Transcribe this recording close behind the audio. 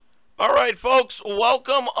All right, folks,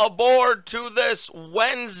 welcome aboard to this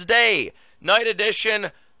Wednesday night edition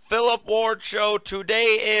Philip Ward Show. Today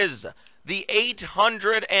is the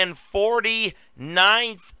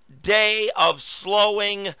 849th day of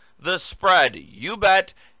slowing the spread. You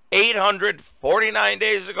bet, 849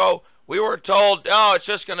 days ago, we were told, oh, it's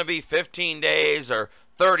just going to be 15 days or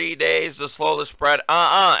 30 days to slow the spread.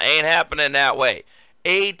 Ain't happening that way.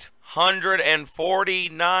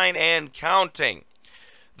 849 and counting.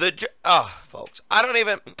 Folks, I don't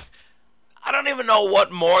even know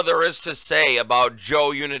what more there is to say about Joe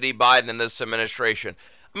Unity Biden and this administration.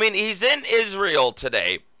 I mean, he's in Israel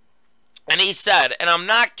today, and he said, and I'm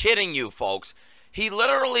not kidding you, folks, he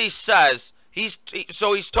literally says, he's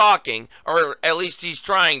talking, or at least he's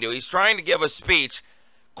trying to give a speech,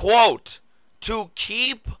 quote, to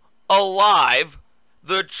keep alive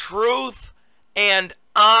the truth and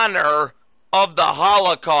honor of the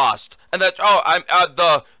Holocaust. And that's,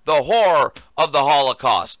 the horror of the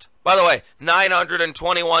Holocaust. By the way,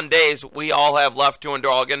 921 days we all have left to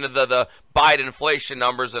endure. I'll get into the Bidenflation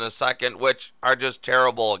numbers in a second, which are just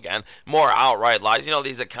terrible again. More outright lies. You know,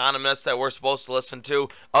 these economists that we're supposed to listen to,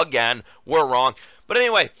 again, we're wrong. But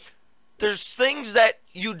anyway, there's things that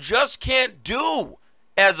you just can't do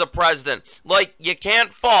as a president. Like, you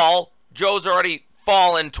can't fall. Joe's already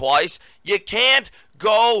fallen twice. You can't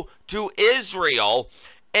go to Israel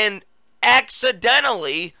and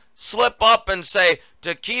accidentally slip up and say,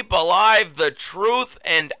 to keep alive the truth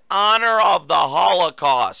and honor of the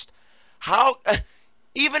Holocaust. How,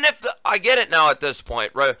 even if I get it now at this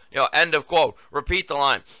point, right? You know, end of quote, repeat the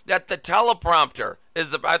line, that the teleprompter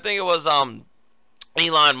is I think it was Elon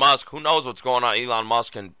Musk. Who knows what's going on, Elon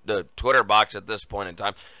Musk and the Twitter box at this point in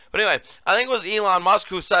time. But anyway, I think it was Elon Musk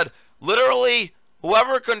who said, literally,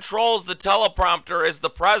 whoever controls the teleprompter is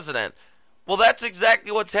the president. Well, that's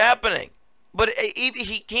exactly what's happening. But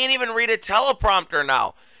he can't even read a teleprompter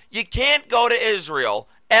now. You can't go to Israel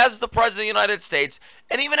as the president of the United States,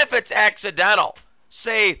 and even if it's accidental,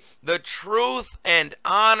 say the truth and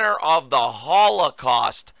honor of the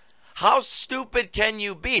Holocaust. How stupid can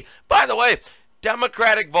you be? By the way,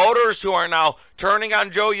 Democratic voters who are now turning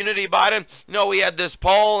on Joe Unity Biden. You know, we had this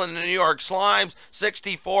poll in the New York Slimes.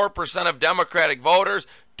 64% of Democratic voters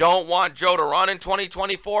don't want Joe to run in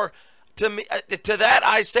 2024. To that,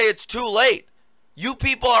 I say it's too late. You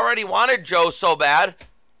people already wanted Joe so bad.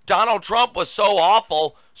 Donald Trump was so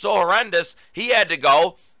awful, so horrendous, he had to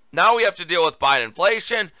go. Now we have to deal with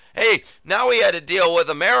Bidenflation. Hey, now we had to deal with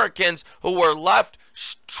Americans who were left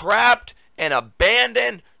trapped and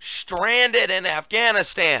abandoned, stranded in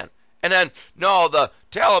Afghanistan. And then, no, the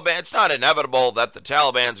Taliban, it's not inevitable that the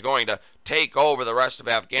Taliban's going to take over the rest of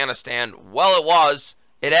Afghanistan. Well, it was.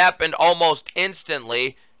 It happened almost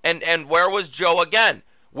instantly. And where was Joe again?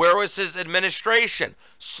 Where was his administration?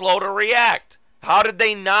 Slow to react. How did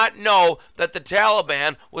they not know that the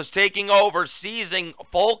Taliban was taking over, seizing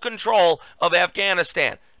full control of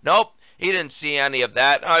Afghanistan? Nope, he didn't see any of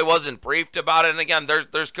that. I wasn't briefed about it. And again,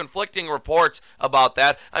 there's conflicting reports about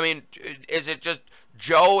that. I mean, is it just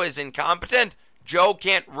Joe is incompetent? Joe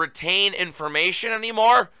can't retain information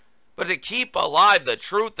anymore? But to keep alive the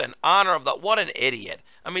truth and honor of what an idiot.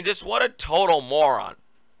 I mean, just what a total moron.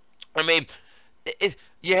 I mean,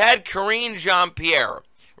 you had Karine Jean-Pierre,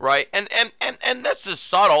 right? And this is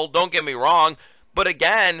subtle, don't get me wrong. But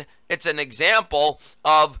again, it's an example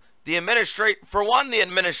of the administration. For one, the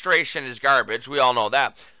administration is garbage. We all know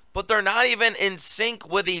that. But they're not even in sync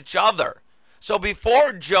with each other. So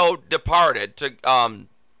before Joe departed to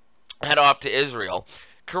head off to Israel,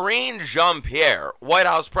 Karine Jean-Pierre, White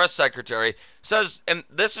House press secretary, says, and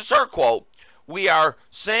this is her quote, "We are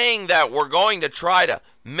saying that we're going to try to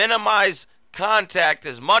minimize contact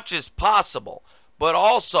as much as possible, but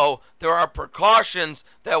also there are precautions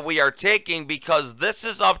that we are taking because this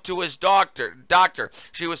is up to his doctor."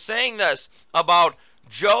 She was saying this about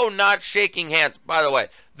Joe not shaking hands. By the way,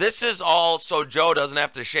 this is all so Joe doesn't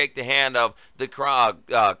have to shake the hand of the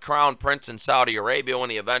crown prince in Saudi Arabia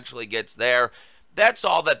when he eventually gets there. That's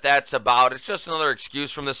all that's about. It's just another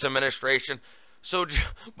excuse from this administration. So,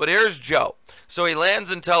 but here's Joe. So he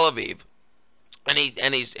lands in Tel Aviv, and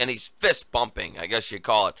he's fist bumping, I guess you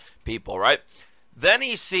call it, people, right? Then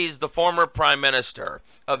he sees the former prime minister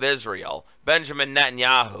of Israel, Benjamin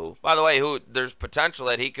Netanyahu. By the way, who there's potential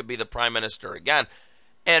that he could be the prime minister again.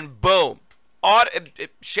 And boom, it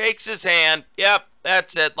shakes his hand. Yep,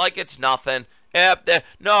 that's it. Like it's nothing. Yep,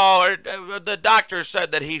 the doctor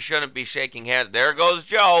said that he shouldn't be shaking hands. There goes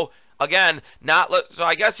Joe. Again, so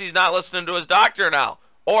I guess he's not listening to his doctor now.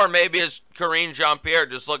 Or maybe it's Karine Jean-Pierre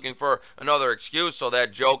just looking for another excuse so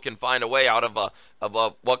that Joe can find a way out of a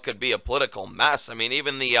what could be a political mess. I mean,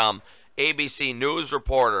 even the ABC News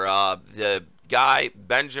reporter, the guy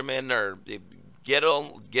Benjamin or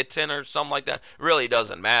Gittin or something like that, really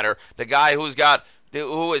doesn't matter. The guy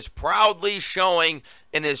who is proudly showing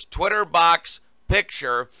in his Twitter box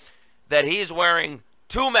picture that he's wearing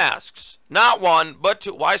 2 masks. Not 1, but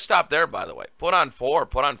 2. Why stop there, by the way? Put on 4,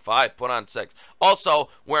 put on 5, put on 6. Also,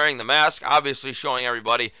 wearing the mask, obviously showing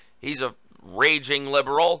everybody he's a raging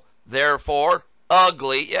liberal, therefore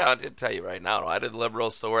ugly. Yeah, I did tell you right now. Why did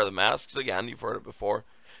liberals still wear the masks? Again, you've heard it before.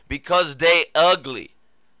 Because they ugly.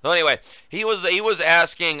 So anyway, he was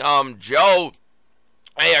asking Joe,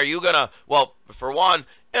 hey, are you gonna? Well, for one,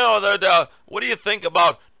 what do you think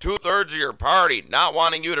about 2/3 of your party not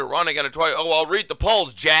wanting you to run again in 20? Oh, well, read the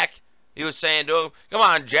polls, Jack. He was saying to him, come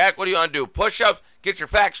on, Jack, what do you want to do? Push-ups? Get your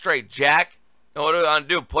facts straight, Jack. And what do you want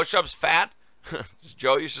to do? Push-ups, fat?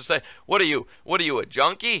 Joe used to say, what are you, a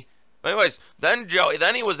junkie? Anyways, then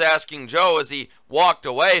he was asking Joe as he walked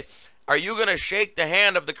away, are you going to shake the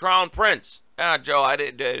hand of the Crown Prince? Joe,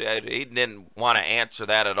 he didn't want to answer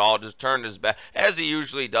that at all. Just turned his back, as he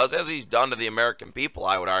usually does, as he's done to the American people,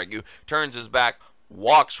 I would argue. Turns his back,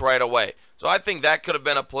 walks right away. So I think that could have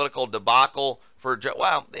been a political debacle for Joe.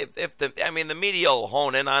 Well, the media will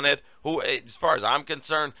hone in on it. As far as I'm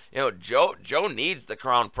concerned, Joe needs the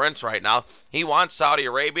Crown Prince right now. He wants Saudi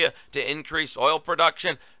Arabia to increase oil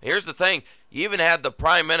production. Here's the thing. You even had the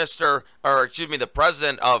the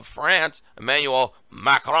president of France, Emmanuel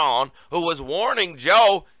Macron, who was warning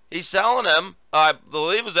Joe. He's telling him, I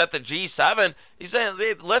believe it was at the G7, he's saying,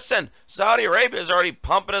 listen, Saudi Arabia is already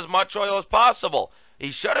pumping as much oil as possible. He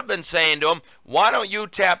should have been saying to him, why don't you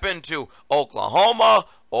tap into Oklahoma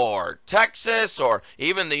or Texas or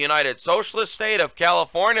even the United Socialist state of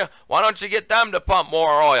California? Why don't you get them to pump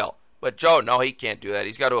more oil? But Joe, no, he can't do that.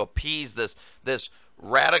 He's got to appease this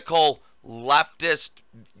radical leftist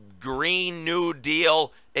Green New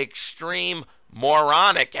Deal extreme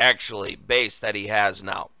moronic actually base that he has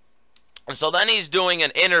now. And so then he's doing an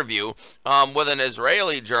interview with an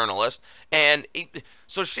Israeli journalist, and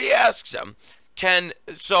so she asks him,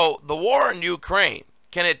 so the war in Ukraine,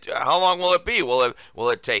 how long will it be? Will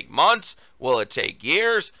it take months? Will it take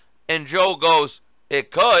years? And Joe goes,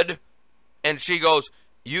 it could. And she goes,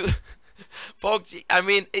 folks,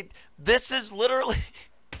 this is literally,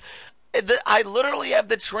 I literally have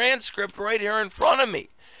the transcript right here in front of me.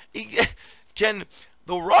 Can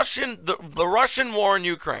the Russian war in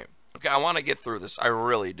Ukraine, okay, I want to get through this. I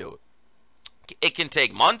really do. It can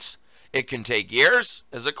take months. It can take years,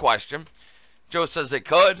 is a question. Joe says it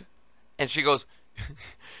could. And she goes,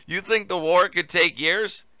 you think the war could take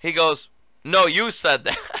years? He goes, no, you said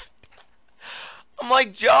that. I'm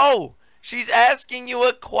like, Joe, she's asking you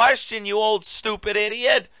a question, you old stupid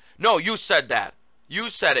idiot. No, you said that. You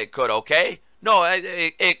said it could, okay? No,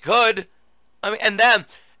 it could. And then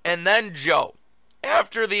Joe,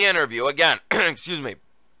 after the interview, again, excuse me,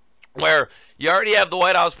 where you already have the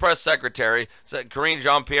White House press secretary, Karine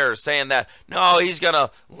Jean-Pierre, saying that, no, he's going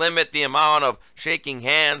to limit the amount of shaking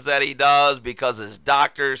hands that he does because his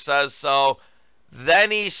doctor says so.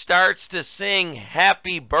 Then he starts to sing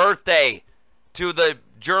happy birthday to the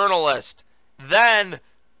journalist. Then,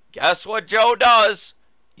 guess what Joe does?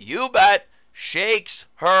 You bet, shakes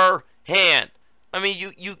her hand.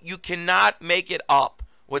 You cannot make it up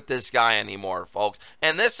with this guy anymore, folks.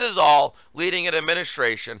 And this is all leading an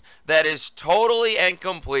administration that is totally and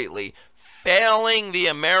completely failing the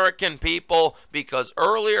American people because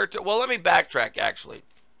let me backtrack actually.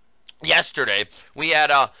 Yesterday, we had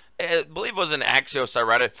I believe it was an Axios, I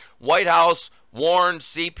read it, White House warned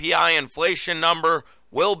CPI inflation number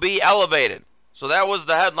will be elevated. So that was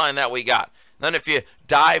the headline that we got. Then if you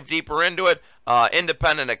dive deeper into it,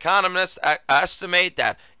 independent economists estimate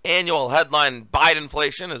that annual headline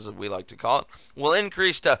Bidenflation, as we like to call it, will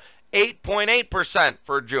increase to 8.8%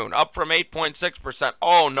 for June, up from 8.6%.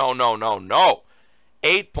 Oh, no.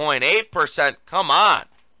 8.8%, come on.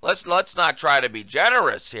 Let's not try to be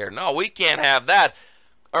generous here. No, we can't have that.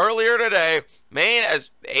 Earlier today, as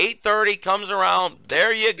 8:30 comes around,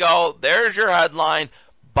 there you go. There's your headline.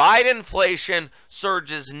 Bidenflation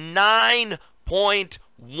surges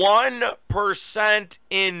 9.1%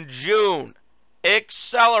 in June,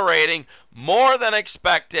 accelerating more than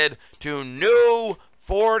expected to new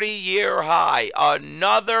 40-year high.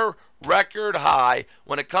 Another record high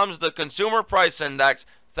when it comes to the consumer price index,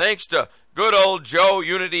 thanks to good old Joe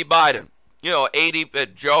Unity Biden.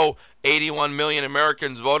 81 million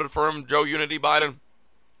Americans voted for him, Joe Unity Biden.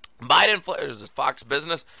 This is Fox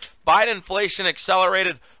Business. Bidenflation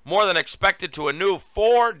accelerated more than expected to a new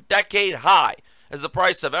 4-decade high as the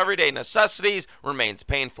price of everyday necessities remains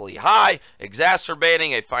painfully high,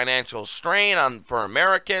 exacerbating a financial strain for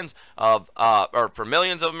Americans or for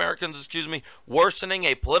millions of Americans, worsening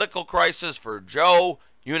a political crisis for Joe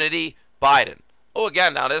Unity Biden. Oh,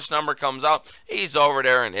 again, now this number comes out. He's over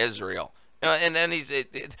there in Israel. And then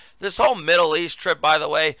this whole Middle East trip, by the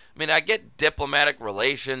way, I mean, I get diplomatic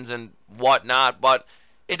relations and whatnot, but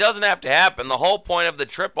it doesn't have to happen. The whole point of the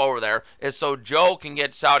trip over there is so Joe can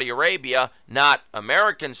get Saudi Arabia, not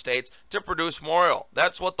American states, to produce more oil.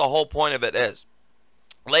 That's what the whole point of it is.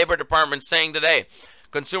 Labor Department saying today,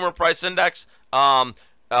 consumer price index,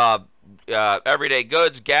 everyday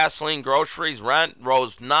goods, gasoline, groceries, rent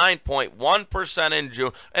rose 9.1% in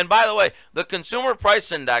June. And by the way, the consumer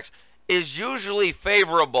price index is usually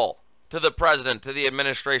favorable to the president, to the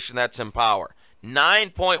administration that's in power.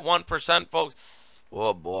 9.1%, folks.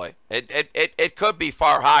 Oh boy, it could be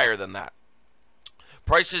far higher than that.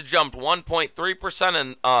 Prices jumped 1.3%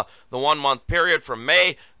 in the 1 month period from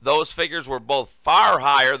May. Those figures were both far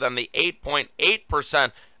higher than the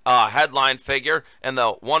 8.8% headline figure and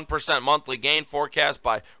the 1% monthly gain forecast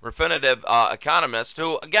by Refinitiv economists,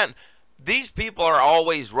 who, again, these people are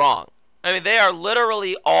always wrong. I mean, they are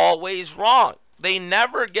literally always wrong. They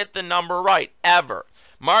never get the number right, ever.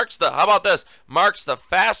 How about this? Marks the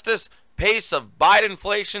fastest pace of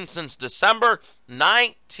Bidenflation since December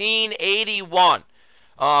 1981.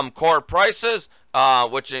 Core prices,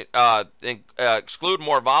 which exclude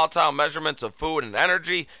more volatile measurements of food and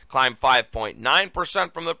energy, climbed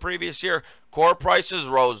 5.9% from the previous year. Core prices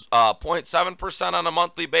rose 0.7% on a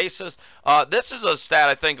monthly basis. This is a stat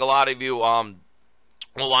I think a lot of you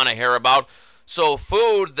will want to hear about. So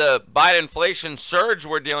food, the Bidenflation surge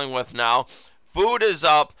we're dealing with now, food is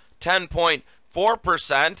up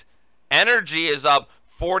 10.4%. Energy is up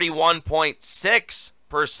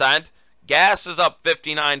 41.6%. Gas is up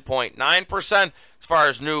 59.9%. As far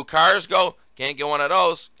as new cars go, can't get one of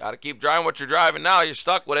those. Got to keep driving what you're driving now. You're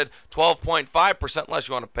stuck with it. 12.5% unless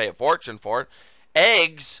you want to pay a fortune for it.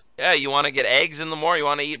 Eggs, yeah, you want to get eggs in the morning. You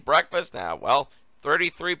want to eat breakfast? Nah, well,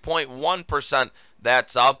 33.1%.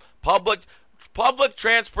 That's up. Public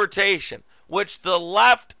transportation, which the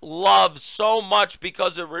left loves so much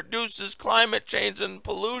because it reduces climate change and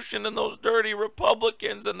pollution, and those dirty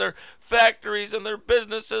Republicans and their factories and their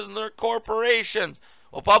businesses and their corporations.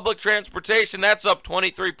 Well, public transportation, that's up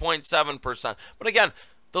 23.7%. But again,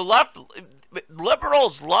 the left,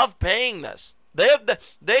 liberals love paying this.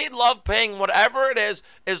 They love paying whatever it is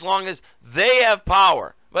as long as they have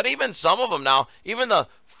power. But even some of them now, even the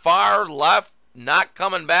far left, not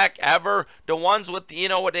coming back ever. The ones with,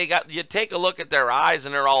 what they got, you take a look at their eyes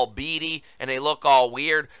and they're all beady and they look all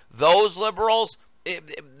weird. Those liberals,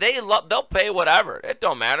 they'll pay whatever. It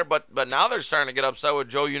don't matter. But now they're starting to get upset with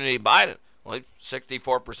Joe Unity Biden. Well,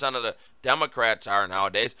 64% of the Democrats are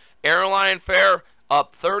nowadays. Airline fare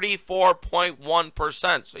up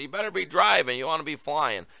 34.1%. So you better be driving. You want to be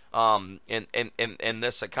flying in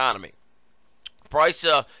this economy. Price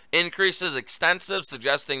increases extensive,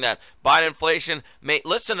 suggesting that Bidenflation may,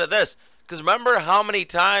 listen to this, because remember how many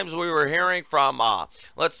times we were hearing from,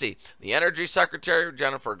 the Energy Secretary,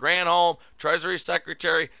 Jennifer Granholm, Treasury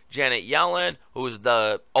Secretary, Janet Yellen, who's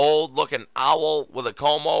the old-looking owl with a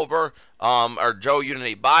comb over, or Joe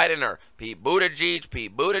Unity Biden, or Pete Buttigieg,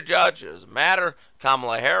 it doesn't matter,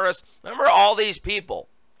 Kamala Harris. Remember all these people.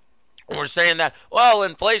 We're saying that, well,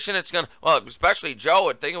 inflation, it's going to, well, especially Joe,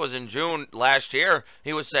 I think it was in June last year,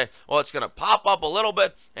 he was saying, well, it's going to pop up a little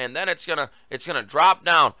bit, and then it's going to drop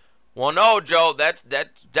down. Well, no, Joe, that's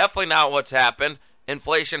definitely not what's happened.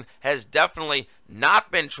 Inflation has definitely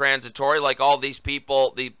not been transitory like all these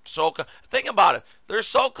people, think about it. They're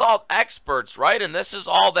so-called experts, right? And this is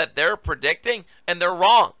all that they're predicting, and they're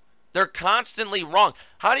wrong. They're constantly wrong.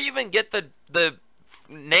 How do you even get the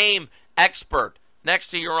name expert next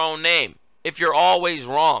to your own name if you're always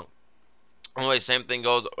wrong? Anyway, same thing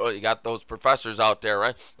goes, you got those professors out there,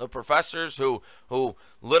 right? The professors who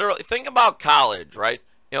literally, think about college, right?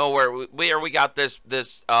 Where we got this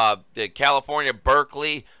the California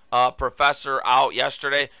Berkeley professor out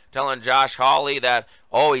yesterday telling Josh Hawley that,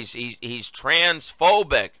 he's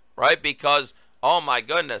transphobic, right? Because, oh my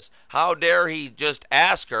goodness, how dare he just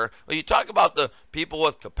ask her? Well, you talk about the people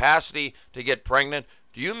with capacity to get pregnant.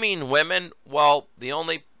 Do you mean women? Well, the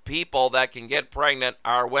only people that can get pregnant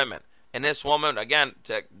are women. And this woman, again,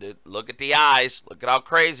 look at the eyes. Look at how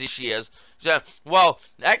crazy she is. She said, well,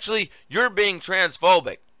 actually, you're being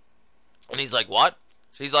transphobic. And he's like, what?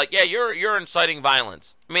 She's like, yeah, you're inciting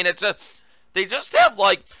violence. I mean, they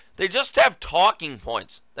They just have talking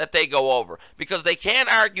points that they go over because they can't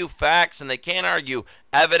argue facts and they can't argue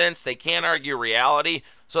evidence. They can't argue reality.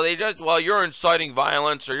 So they just, well, you're inciting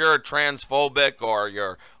violence, or you're transphobic, or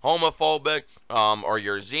you're homophobic, or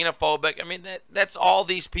you're xenophobic. I mean, that's all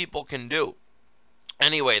these people can do.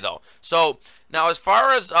 Anyway, though, so now as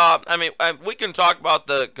far as, we can talk about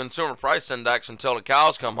the consumer price index until the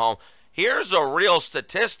cows come home. Here's a real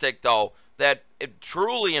statistic, though, that it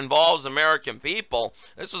truly involves American people.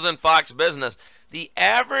 This was in Fox Business. The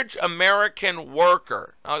average American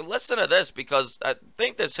worker, now listen to this because I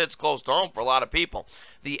think this hits close to home for a lot of people.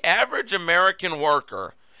 The average American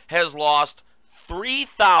worker has lost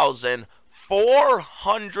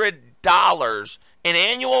 $3,400 in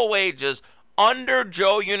annual wages under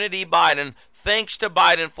Joe Unity Biden, thanks to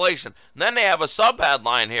Bidenflation. And then they have a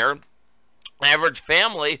subheadline here: average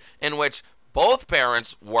family in which both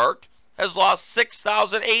parents work has lost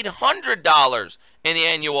 $6,800 in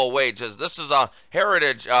annual wages. This is a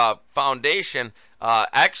Heritage Foundation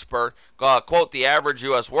expert. Quote, the average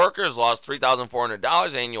U.S. worker has lost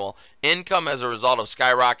 $3,400 annual income as a result of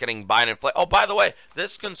skyrocketing Bidenflation. Oh, by the way,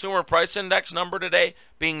 this consumer price index number today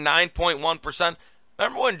being 9.1%.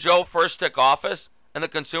 Remember when Joe first took office and the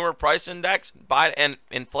consumer price index and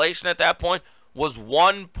inflation at that point was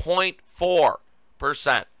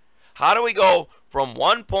 1.4%? How do we go from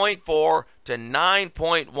 1.4 to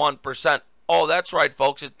 9.1%? Oh, that's right,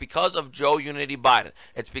 folks. It's because of Joe Unity Biden.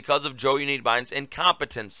 It's because of Joe Unity Biden's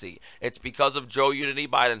incompetency. It's because of Joe Unity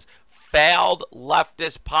Biden's failed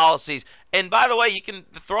leftist policies. And by the way, you can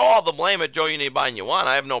throw all the blame at Joe Unity Biden you want.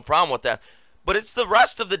 I have no problem with that. But it's the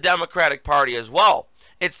rest of the Democratic Party as well.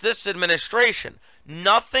 It's this administration.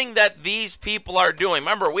 Nothing that these people are doing.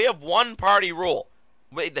 Remember, we have one party rule.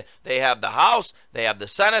 They have the House, they have the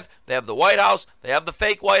Senate, they have the White House, they have the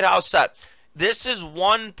fake White House set. This is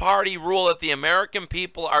one party rule that the American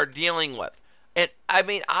people are dealing with. And I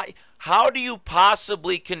mean, how do you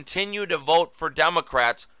possibly continue to vote for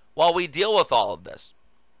Democrats while we deal with all of this?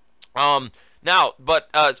 Now, but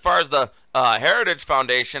as far as the Heritage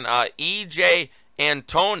Foundation, E.J.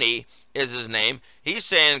 Antoni is his name. He's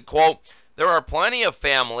saying, quote, there are plenty of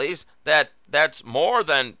families that's more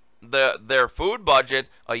than their food budget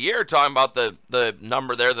a year, talking about the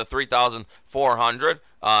number there, the 3,400,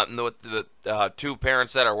 with the two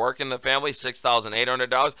parents that are working in the family,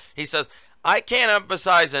 $6,800. He says, I can't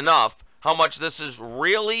emphasize enough how much this is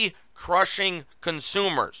really crushing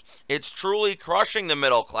consumers. It's truly crushing the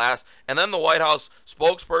middle class. And then the White House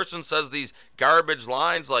spokesperson says these garbage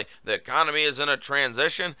lines like the economy is in a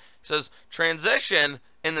transition. He says transition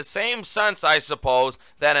in the same sense, I suppose,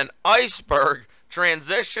 that an iceberg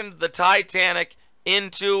transitioned the Titanic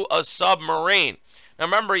into a submarine. Now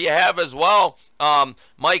remember, you have as well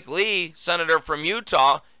Mike Lee, senator from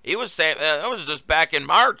Utah. He was saying, that was just back in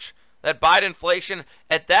March, that Bidenflation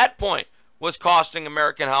at that point was costing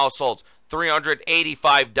American households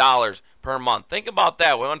 $385 per month. Think about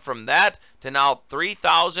that. We went from that to now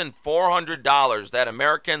 $3,400 that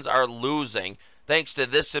Americans are losing thanks to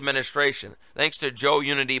this administration, thanks to Joe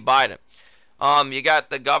Unity Biden. You got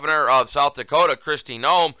the governor of South Dakota, Kristi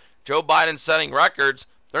Noem. Joe Biden setting records.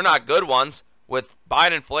 They're not good ones. With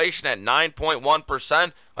Bidenflation at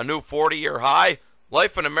 9.1%, a new 40-year high,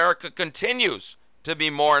 life in America continues to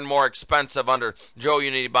be more and more expensive under Joe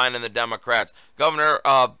Unity Biden and the Democrats. Governor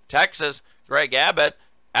of Texas, Greg Abbott,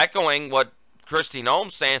 echoing what Kristi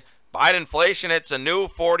Noem's saying, Bidenflation hits a new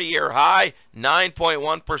 40-year high,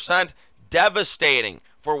 9.1%, devastating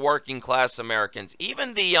for working class Americans.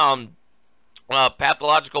 Even the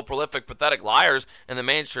pathological, prolific, pathetic liars in the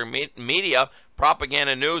mainstream media,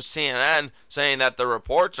 propaganda news, CNN, saying that the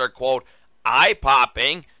reports are, quote,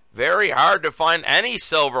 eye-popping, very hard to find any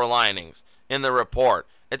silver linings in the report.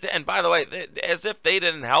 And by the way, as if they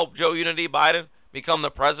didn't help Joe Unity Biden become the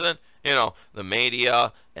president, the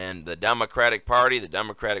media and the Democratic Party, the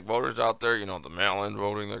Democratic voters out there, the mail-in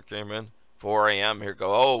voting that came in, 4 a.m. Here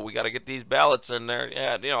go, oh, we got to get these ballots in there.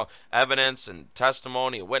 Yeah, evidence and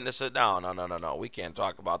testimony, witnesses. No, we can't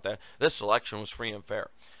talk about that. This election was free and fair.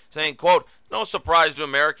 Saying, quote, no surprise to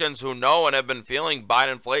Americans who know and have been feeling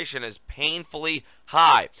Bidenflation is painfully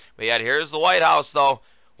high. But yet here's the White House, though.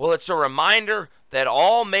 Well, it's a reminder that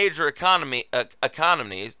all major economies,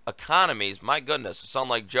 my goodness, I sound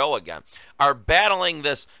like Joe again, are battling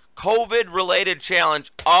this COVID-related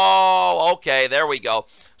challenge. Oh, okay, there we go.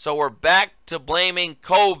 So we're back to blaming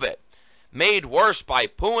COVID, made worse by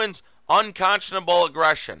Putin's unconscionable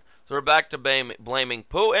aggression. So we're back to blaming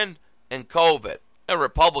Putin and COVID, and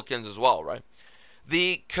Republicans as well, right?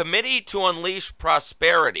 The Committee to Unleash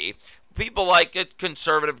Prosperity people like it,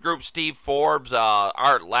 conservative groups, Steve Forbes,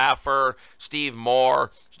 Art Laffer, Steve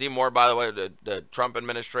Moore. Steve Moore, by the way, the Trump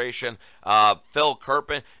administration, Phil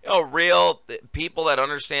Kerpen, real people that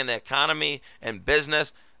understand the economy and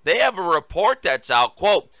business. They have a report that's out,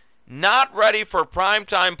 quote, not ready for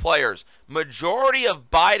primetime players. Majority of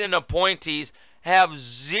Biden appointees have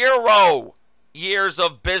 0 years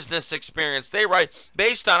of business experience. They write,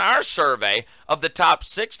 based on our survey of the top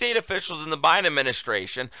 68 officials in the Biden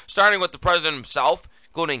administration, starting with the president himself,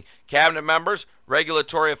 including cabinet members,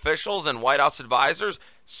 regulatory officials, and White House advisors,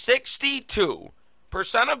 62%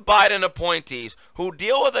 of Biden appointees who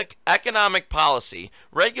deal with economic policy,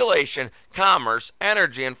 regulation, commerce,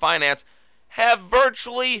 energy, and finance have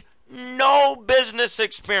virtually no business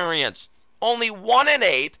experience. Only 1 in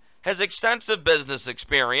 8 has extensive business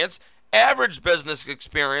experience. Average business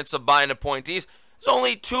experience of Biden appointees is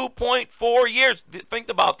only 2.4 years. Think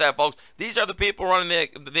about that, folks. These are the people running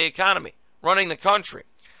the economy, running the country.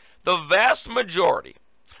 The vast majority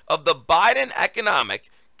of the Biden economic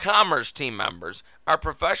commerce team members are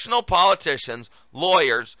professional politicians,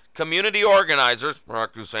 lawyers, community organizers,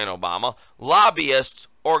 Barack Hussein Obama, lobbyists,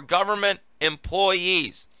 or government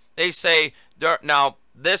employees. They say, now,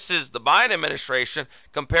 this is the Biden administration.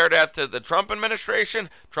 Compare that to the Trump administration.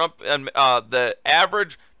 Trump, the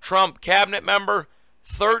average Trump cabinet member,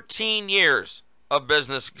 13 years of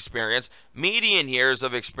business experience. Median years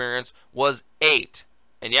of experience was 8.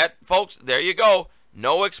 And yet, folks, there you go.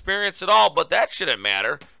 No experience at all, but that shouldn't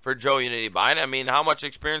matter for Joe Unity Biden. I mean, how much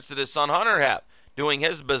experience did his son Hunter have doing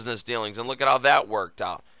his business dealings? And look at how that worked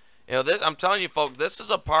out. I'm telling you, folks, this is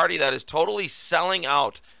a party that is totally selling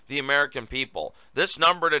out the American people. This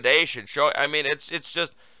number today should show. I mean,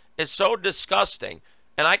 it's so disgusting.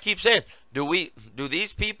 And I keep saying, do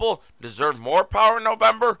these people deserve more power in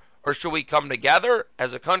November, or should we come together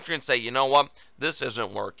as a country and say, you know what, this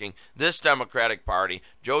isn't working. This Democratic Party,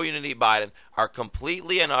 Joe Unity Biden, are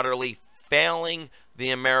completely and utterly failing the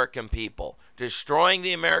American people, destroying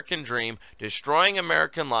the American dream, destroying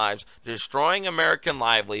American lives, destroying American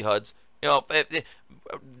livelihoods.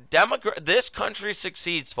 This country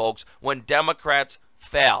succeeds, folks, when Democrats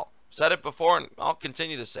fail. Said it before, and I'll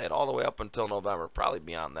continue to say it all the way up until November, probably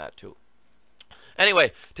beyond that too.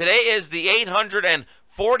 Anyway, today is the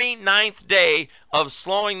 849th day of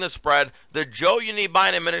slowing the spread. The Joe Unity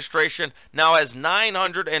Biden administration now has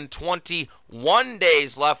 921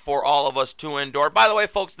 days left for all of us to endure. By the way,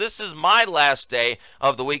 folks, this is my last day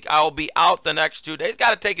of the week. I will be out the next 2 days.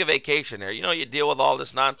 Got to take a vacation here. You deal with all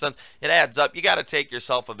this nonsense. It adds up. You got to take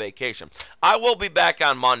yourself a vacation. I will be back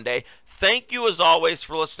on Monday. Thank you, as always,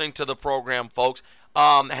 for listening to the program, folks.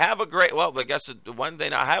 Have a great, I guess it's Wednesday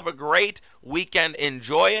now. Have a great weekend.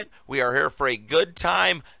 Enjoy it. We are here for a good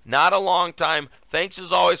time, not a long time. Thanks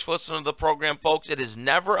as always for listening to the program, folks. It is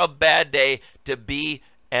never a bad day to be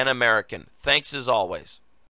an American. Thanks as always.